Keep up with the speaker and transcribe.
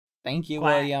Thank you,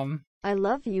 Quack. William. I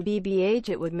love you, BBH.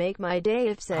 It would make my day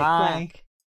if said Hi. quack.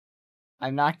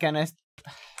 I'm not gonna...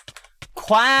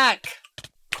 Quack!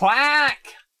 Quack!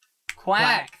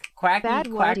 Quack! Quacky Bad,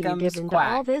 why do you quackums give into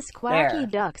quack. all this quacky There.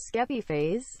 duck skeppy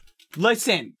phase?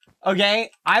 Listen,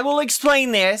 okay? I will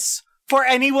explain this for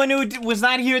anyone who was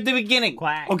not here at the beginning.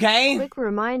 Quack. Okay? Quick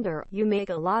reminder, you make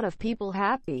a lot of people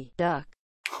happy, duck.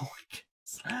 Oh my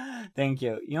goodness. Thank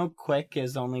you. You know, quick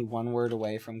is only one word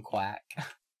away from quack.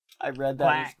 I read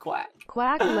that as quack.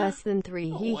 Quack less than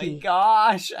 3, Oh hee my hee.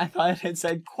 gosh. I thought it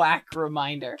said quack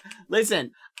reminder.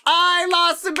 Listen, I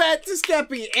lost the bet to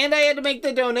Skeppy, and I had to make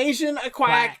the donation a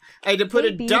quack. I had to put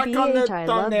a duck on the I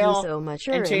love you thumbnail so much.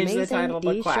 and You're change the amazing. title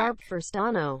to D quack. sharp for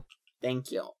Stano.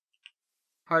 Thank you.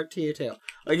 Heart to you too.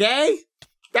 Okay?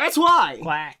 That's why.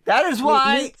 Quack. That is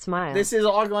why Newt smile. this is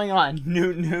all going on.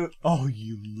 Newt. Oh,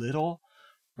 you little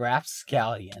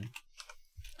rapscallion.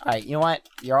 Alright, you know what?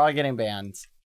 You're all getting banned.